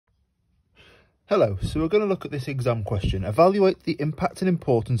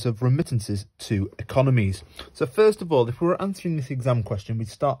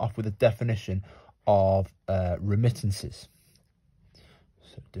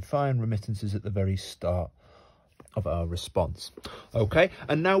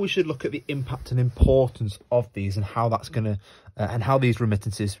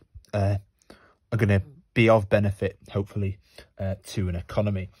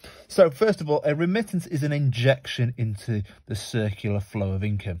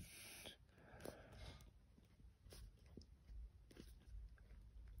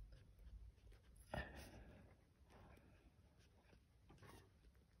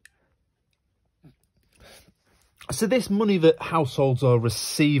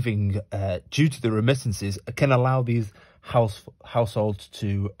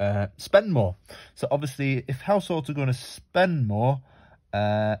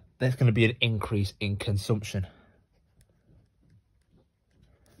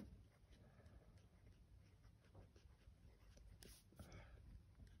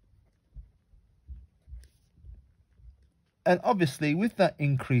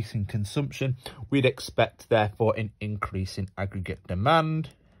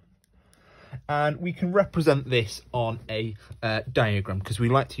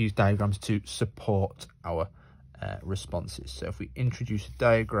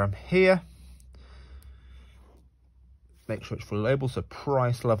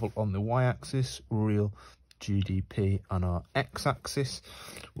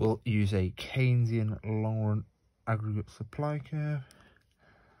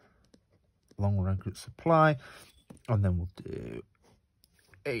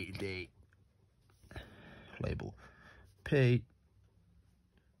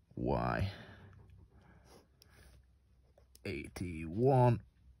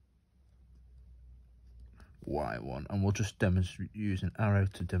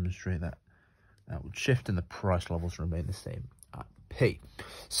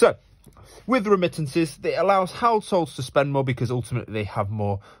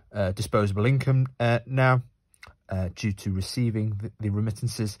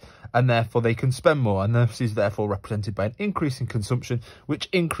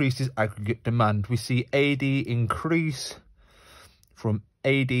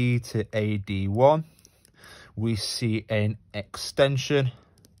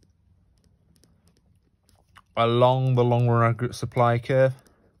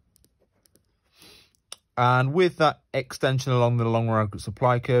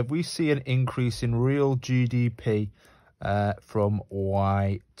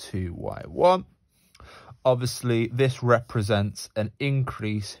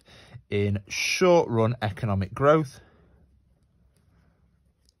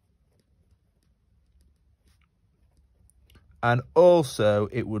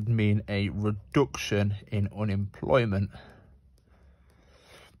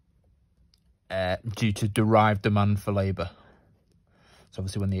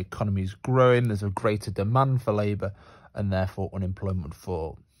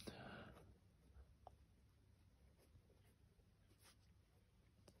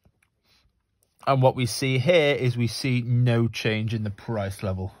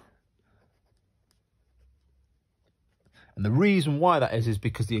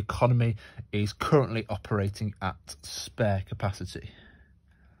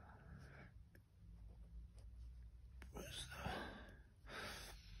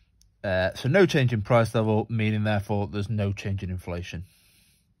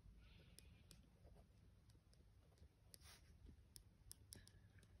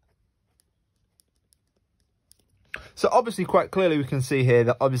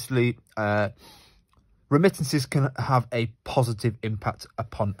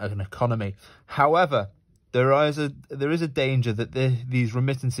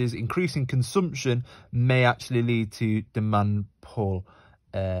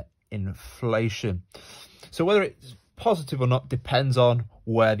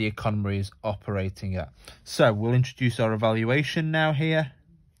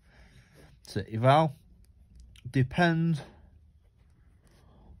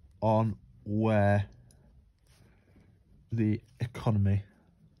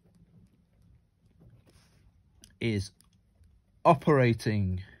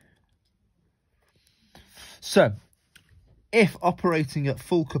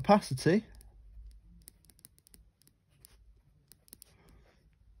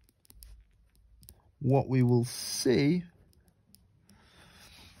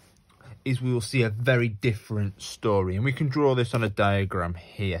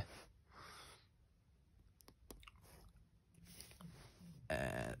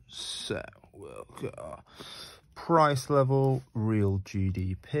So we'll get our price level, real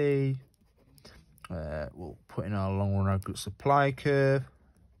GDP. We'll put in our long run aggregate supply curve.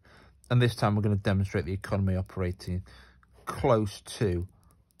 And this time we're going to demonstrate the economy operating close to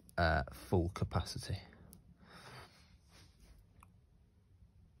full capacity.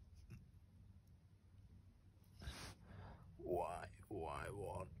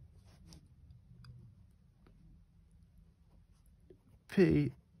 Y1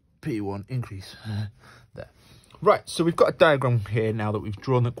 P1 increase there. Right, so we've got a diagram here now that we've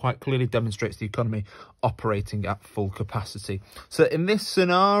drawn that quite clearly demonstrates the economy operating at full capacity. So in this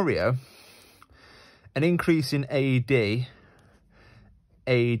scenario, an increase in AD to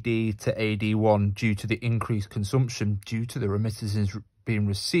AD1 due to the increased consumption due to the remittances being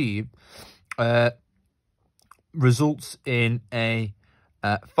received results in a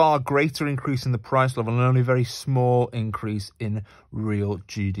far greater increase in the price level and only a very small increase in real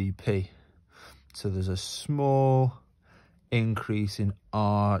GDP. So there's a small increase in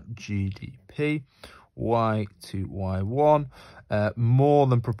our GDP, Y to Y1, more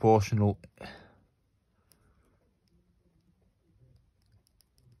than proportional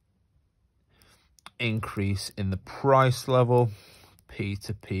increase in the price level, P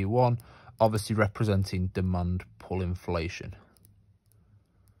to P1, obviously representing demand pull inflation.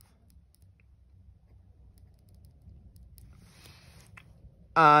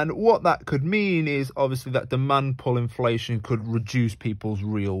 And what that could mean is obviously that demand pull inflation could reduce people's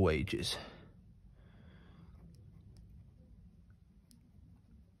real wages.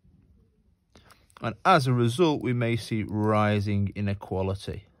 And as a result, we may see rising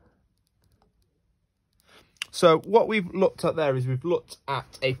inequality. So what we've looked at there is we've looked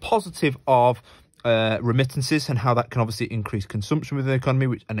at a positive of remittances and how that can obviously increase consumption within the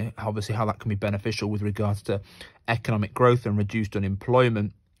economy, and obviously how that can be beneficial with regards to economic growth and reduced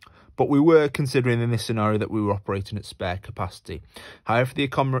unemployment. But we were considering in this scenario that we were operating at spare capacity. However,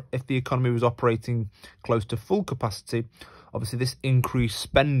 if the economy was operating close to full capacity, obviously this increased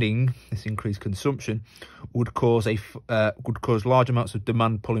spending, this increased consumption, would cause large amounts of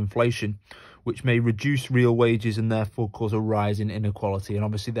demand pull inflation, which may reduce real wages and therefore cause a rise in inequality, and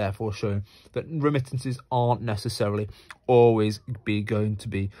obviously therefore showing that remittances aren't necessarily always going to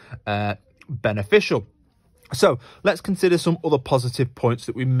be beneficial. So let's consider some other positive points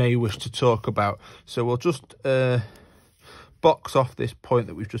that we may wish to talk about. So we'll just box off this point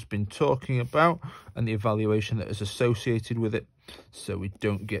that we've just been talking about and the evaluation that is associated with it, so we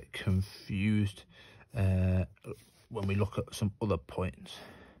don't get confused when we look at some other points.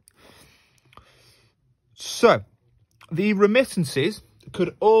 So the remittances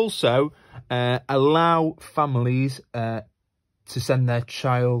could also allow families to send their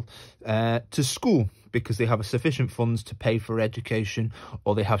child to school because they have sufficient funds to pay for education,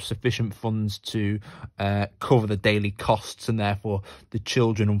 or they have sufficient funds to cover the daily costs, and therefore the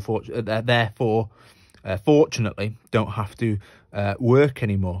children fortunately don't have to work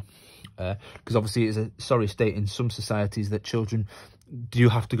anymore. Because obviously it's a sorry state in some societies that children do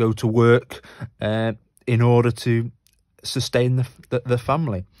have to go to work in order to sustain the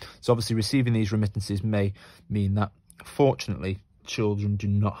family. So obviously receiving these remittances may mean that fortunately children do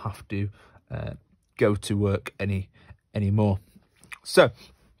not have to go to work anymore. So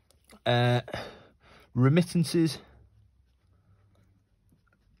remittances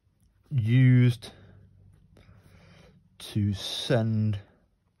used to send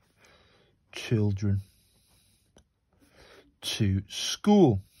children to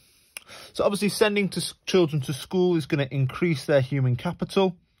school. So obviously sending children to school is going to increase their human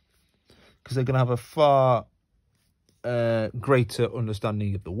capital because they're going to have a far greater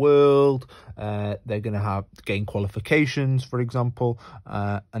understanding of the world. They're going to gain qualifications, for example,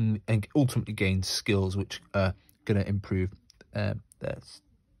 and ultimately gain skills which are going to improve their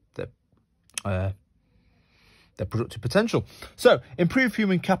productive potential. So improve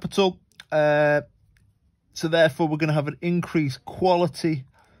human capital. So therefore we're going to have an increased quality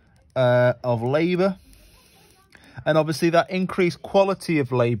of labour, and obviously that increased quality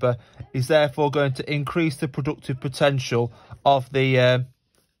of labour is therefore going to increase the productive potential of the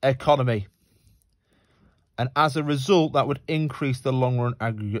economy, and as a result that would increase the long run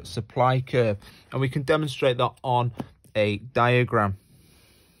aggregate supply curve, and we can demonstrate that on a diagram.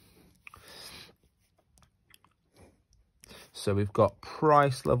 So we've got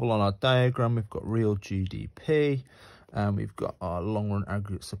price level on our diagram, we've got real GDP, and we've got our long run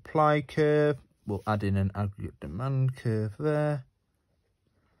aggregate supply curve. We'll add in an aggregate demand curve there.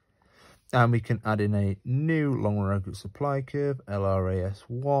 And we can add in a new long run aggregate supply curve,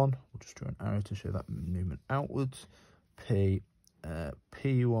 LRAS1. We'll just draw an arrow to show that movement outwards. P,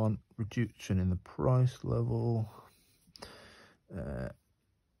 P1, reduction in the price level.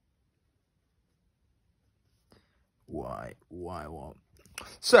 Y1.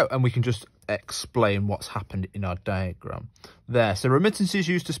 So, and we can just explain what's happened in our diagram there. So remittances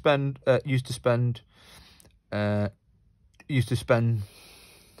used to spend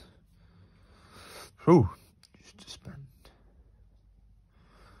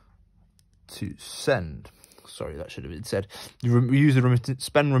to send. Sorry, that should have been said. You use the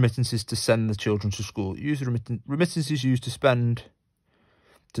spend remittances to send the children to school. Use the remittances used to send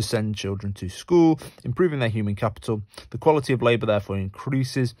children to school, improving their human capital. The quality of labour therefore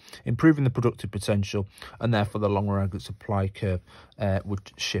increases, improving the productive potential, and therefore the long-run aggregate supply curve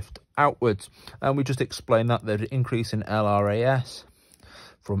would shift outwards. And we just explained that there's an increase in LRAS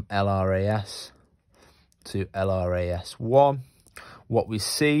from LRAS to LRAS1. What we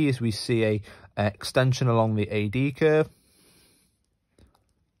see is a extension along the AD curve.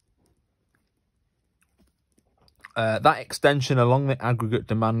 That extension along the aggregate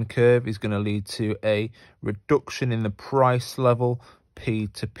demand curve is going to lead to a reduction in the price level P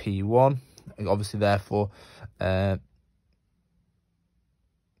to P1. Obviously, therefore, we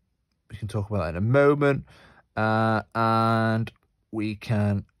can talk about that in a moment. And we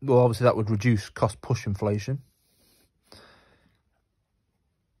can, well, obviously that would reduce cost push inflation.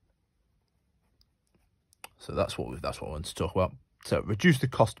 So that's what I want to talk about. So reduce the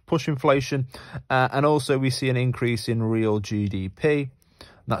cost push inflation, and also we see an increase in real GDP.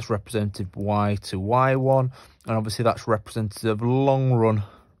 That's representative Y to Y1, and obviously that's representative of long run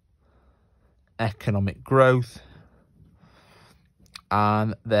economic growth.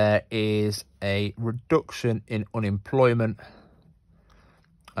 And there is a reduction in unemployment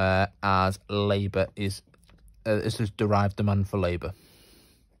as labour is derived demand for labour.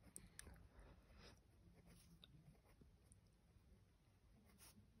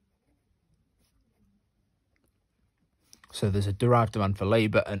 So there's a derived demand for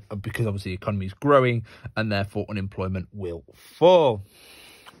labour, and because obviously the economy is growing, and therefore unemployment will fall.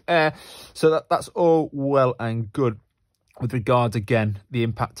 So that's all well and good with regards, again, the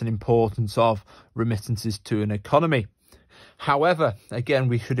impact and importance of remittances to an economy. However, again,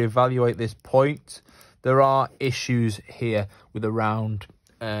 we should evaluate this point. There are issues here with around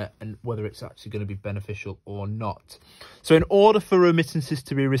and whether it's actually going to be beneficial or not. So in order for remittances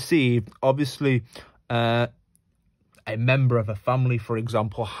to be received, obviously, a member of a family, for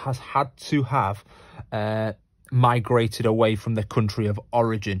example, has had to have migrated away from the country of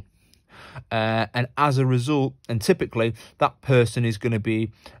origin. And as a result, and typically, that person is going to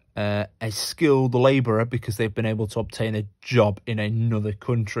be a skilled labourer because they've been able to obtain a job in another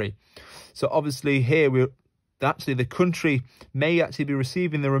country. So obviously here, the country may actually be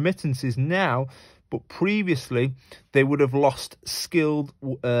receiving the remittances now, but previously they would have lost skilled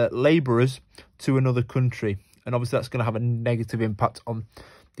labourers to another country. And obviously that's going to have a negative impact on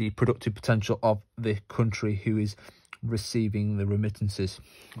the productive potential of the country who is receiving the remittances.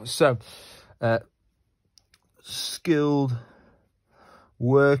 So, skilled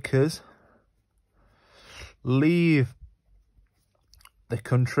workers leave the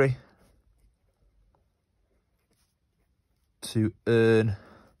country to earn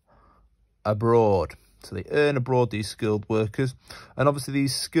abroad. So they earn abroad, these skilled workers. And obviously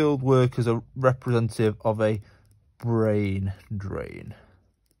these skilled workers are representative of a brain drain.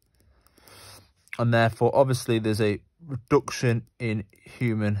 And therefore, obviously, there's a reduction in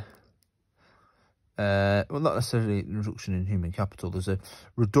human... well, not necessarily a reduction in human capital. There's a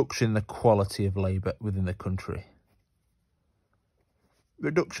reduction in the quality of labour within the country.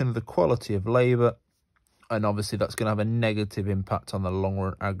 Reduction of the quality of labour. And obviously that's going to have a negative impact on the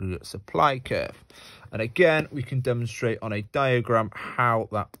long-run aggregate supply curve. And again, we can demonstrate on a diagram how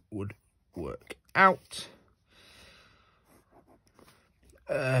that would work out.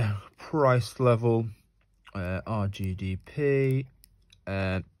 Price level, our GDP.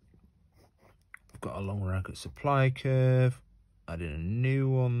 We've got a long-run aggregate supply curve. Adding a new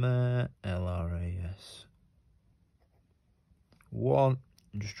one there, LRAS 1.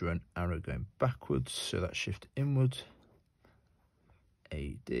 Just draw an arrow going backwards, so that shift inwards.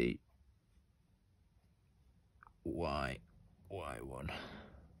 AD Y1.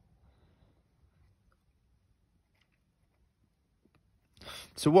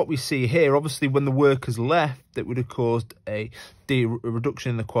 So what we see here, obviously, when the workers left, that would have caused a reduction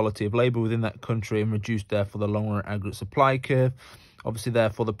in the quality of labour within that country and reduced, therefore, the long-run aggregate supply curve. Obviously,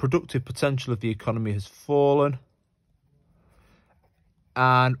 therefore, the productive potential of the economy has fallen.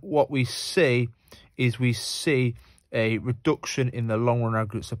 And what we see is a reduction in the long-run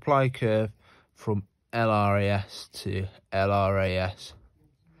aggregate supply curve from LRAS to LRAS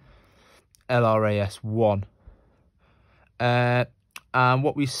 1. And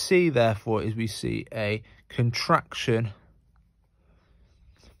what we see, therefore, is we see a contraction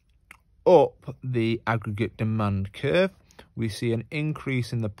up the aggregate demand curve. We see an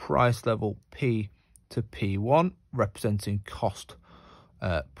increase in the price level P to P1, representing cost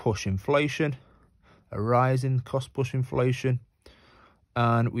push inflation, a rise in cost push inflation,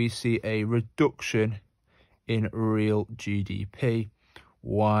 and we see a reduction in real GDP,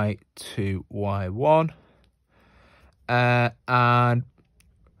 Y2, Y1. And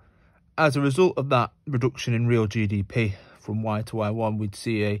as a result of that reduction in real GDP from Y to Y1, we'd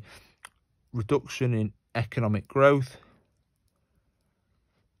see a reduction in economic growth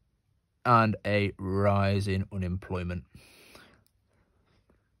and a rise in unemployment.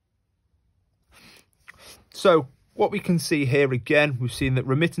 So what we can see here again, we've seen that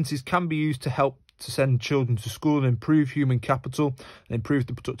remittances can be used to help to send children to school and improve human capital and improve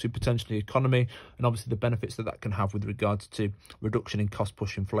the productive potential of the economy, and obviously the benefits that that can have with regards to reduction in cost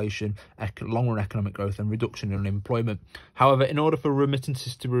push inflation, long-run economic growth and reduction in unemployment. However, in order for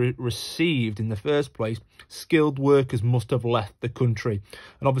remittances to be received in the first place, skilled workers must have left the country.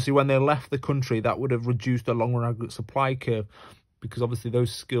 And obviously when they left the country, that would have reduced the long-run aggregate supply curve, because obviously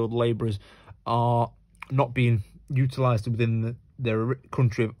those skilled labourers are not being utilised within their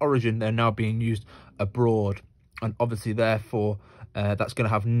country of origin. They're now being used abroad, and obviously therefore that's going to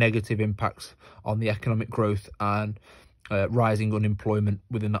have negative impacts on the economic growth and rising unemployment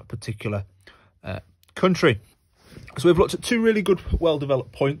within that particular country. So we've looked at two really good,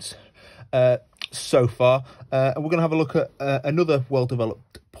 well-developed points so far, and we're going to have a look at another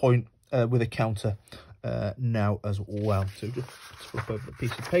well-developed point with a counter now as well. So just flip over a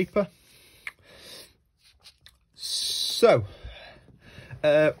piece of paper. So,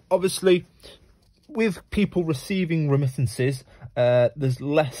 obviously, with people receiving remittances, there's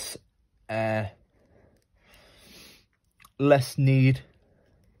less need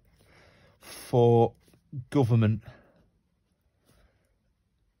for government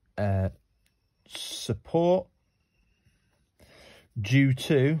support due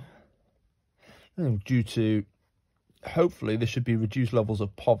to hopefully there should be reduced levels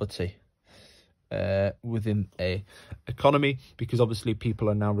of poverty within a economy, because obviously people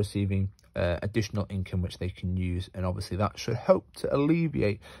are now receiving additional income which they can use, and obviously that should help to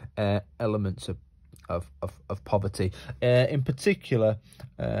alleviate elements of poverty. In particular,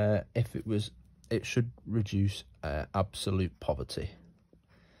 it should reduce absolute poverty,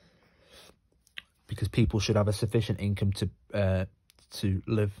 because people should have a sufficient income to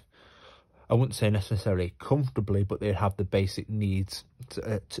live, I wouldn't say necessarily comfortably, but they'd have the basic needs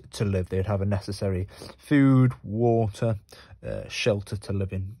to live. They'd have a necessary food, water, shelter to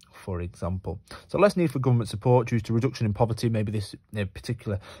live in, for example. So less need for government support due to reduction in poverty, maybe this in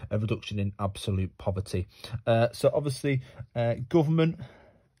particular a reduction in absolute poverty. So obviously government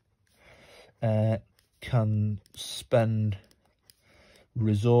can spend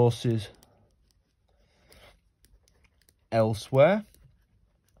resources elsewhere.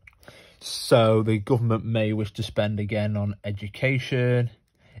 So the government may wish to spend again on education.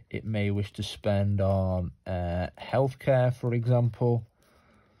 It may wish to spend on healthcare, for example.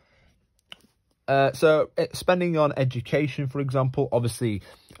 So spending on education, for example, obviously,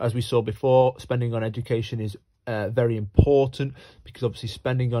 as we saw before, spending on education is very important, because obviously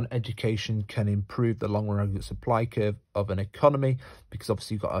spending on education can improve the long-run aggregate supply curve of an economy, because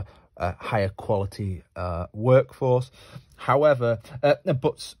obviously you've got a higher quality workforce. However,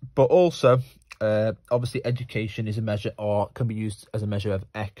 but also obviously education is a measure, or can be used as a measure of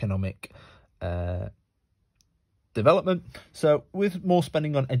economic development. So with more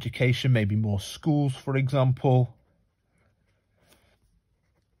spending on education, maybe more schools, for example,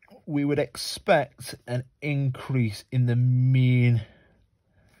 we would expect an increase in the mean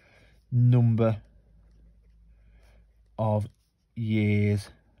number of years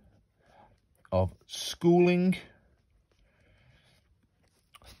of schooling.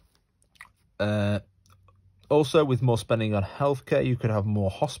 Also, with more spending on healthcare, you could have more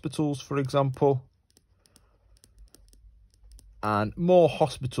hospitals, for example. And more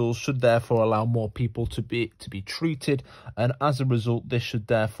hospitals should therefore allow more people to be treated, and as a result, this should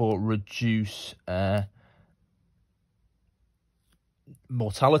therefore reduce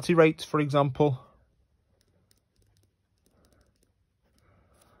mortality rates, for example.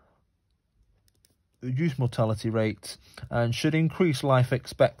 Reduce mortality rates and should increase life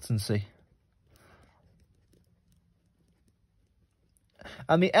expectancy.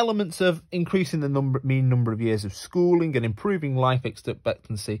 And the elements of increasing the mean number of years of schooling and improving life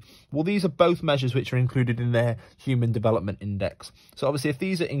expectancy, well, these are both measures which are included in their Human Development Index. So obviously, if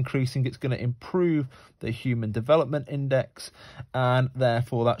these are increasing, it's going to improve the Human Development Index, and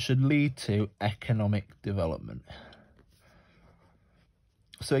therefore that should lead to economic development.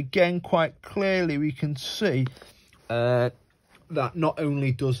 So again, quite clearly, we can see that not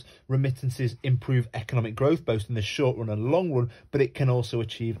only does remittances improve economic growth, both in the short run and long run, but it can also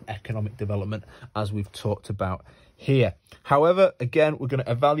achieve economic development, as we've talked about here. However, again, we're going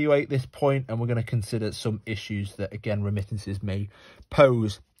to evaluate this point and we're going to consider some issues that, again, remittances may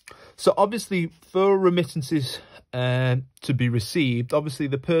pose. So obviously, for remittances to be received, obviously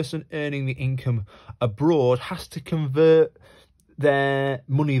the person earning the income abroad has to convert their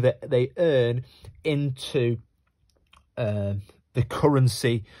money that they earn into the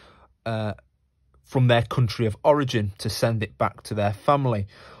currency from their country of origin to send it back to their family.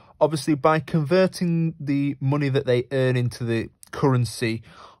 Obviously, by converting the money that they earn into the currency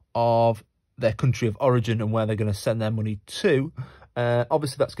of their country of origin and where they're going to send their money to,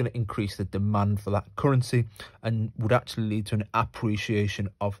 obviously that's going to increase the demand for that currency and would actually lead to an appreciation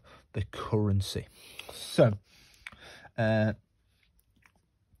of the currency. So they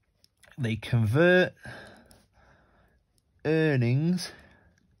convert earnings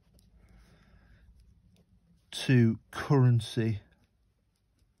to currency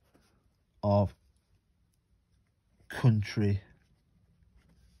of country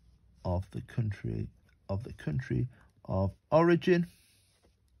of origin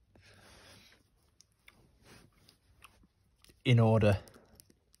in order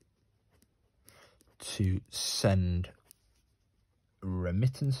to send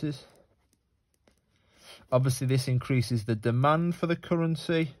remittances. Obviously, this increases the demand for the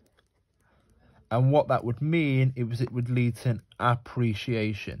currency, and what that would mean is it would lead to an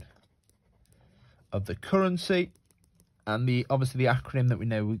appreciation of the currency. And obviously the acronym that we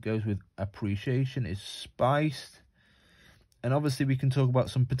know goes with appreciation is SPICED. And obviously we can talk about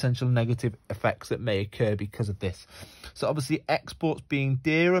some potential negative effects that may occur because of this. So obviously exports being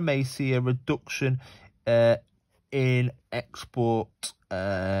dearer may see a reduction in export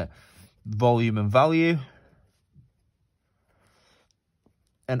volume and value.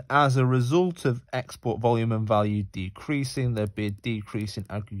 And as a result of export volume and value decreasing, there'd be a decrease in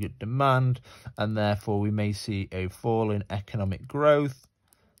aggregate demand, and therefore we may see a fall in economic growth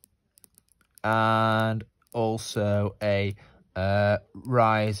and also a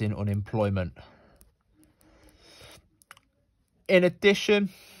rise in unemployment. In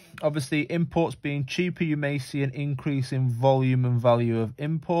addition, obviously imports being cheaper, you may see an increase in volume and value of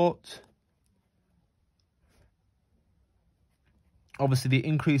imports. Obviously, the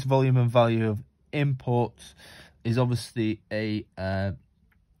increased volume and value of imports is obviously a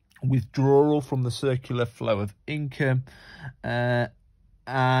withdrawal from the circular flow of income. And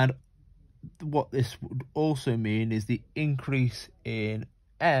what this would also mean is the increase in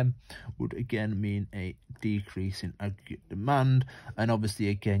M would again mean a decrease in aggregate demand. And obviously,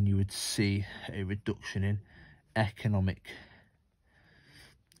 again, you would see a reduction in economic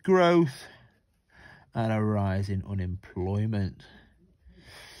growth and a rise in unemployment.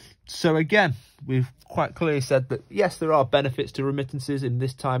 So again, we've quite clearly said that, yes, there are benefits to remittances. In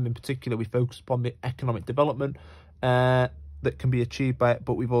this time in particular, we focus upon the economic development that can be achieved by it.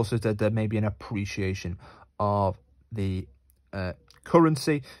 But we've also said there may be an appreciation of the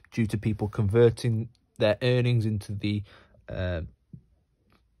currency due to people converting their earnings into the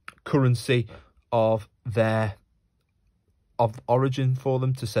currency of origin for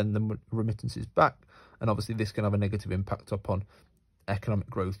them to send them remittances back. And obviously this can have a negative impact upon economic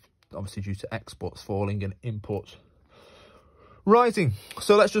growth, obviously due to exports falling and imports rising.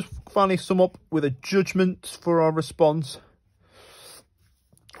 So let's just finally sum up with a judgment for our response.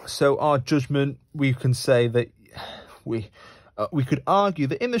 So our judgment, we can say that we could argue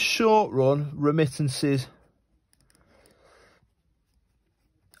that in the short run, remittances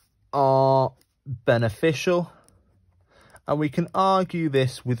are beneficial. And we can argue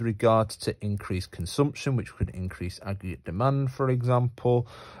this with regards to increased consumption, which could increase aggregate demand, for example.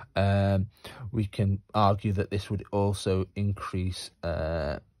 We can argue that this would also increase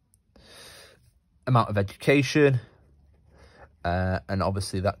amount of education. And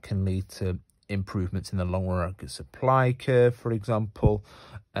obviously that can lead to improvements in the long run supply curve, for example.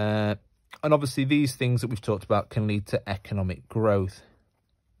 And obviously these things that we've talked about can lead to economic growth.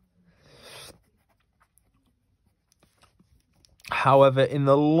 However, in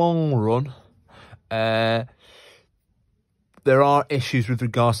the long run, there are issues with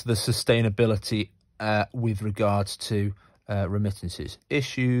regards to the sustainability with regards to remittances.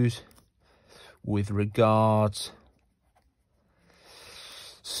 Issues with regards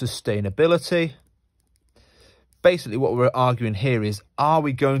sustainability. Basically, what we're arguing here is, are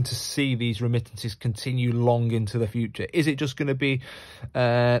we going to see these remittances continue long into the future? Is it just going to be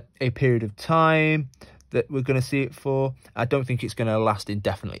a period of time that we're going to see it for? I don't think it's going to last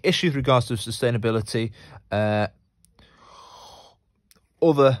indefinitely. Issues with regards to sustainability.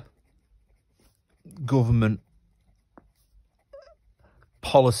 Other government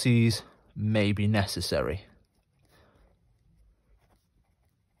policies may be necessary.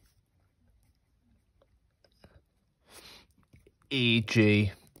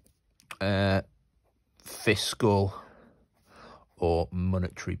 E.g. fiscal or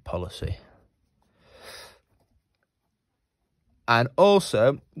monetary policy. And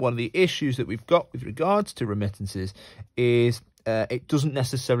also, one of the issues that we've got with regards to remittances is it doesn't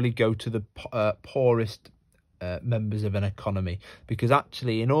necessarily go to the poorest members of an economy, because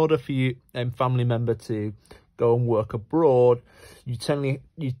actually, in order for you and family member to go and work abroad, you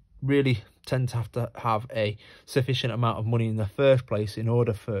really tend to have a sufficient amount of money in the first place in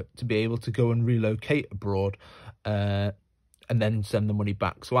order to be able to go and relocate abroad and then send the money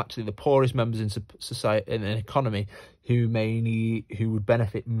back. So actually, the poorest members in society, in an economy, who would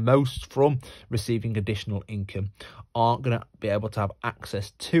benefit most from receiving additional income, aren't going to be able to have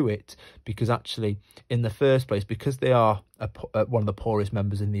access to it, because actually, in the first place, because they are one of the poorest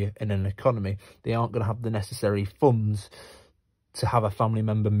members in an economy, they aren't going to have the necessary funds to have a family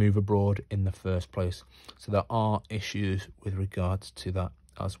member move abroad in the first place. So there are issues with regards to that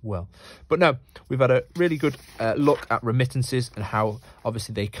as well. But no, we've had a really good look at remittances and how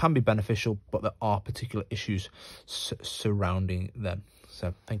obviously they can be beneficial, but there are particular issues surrounding them.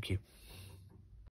 So thank you.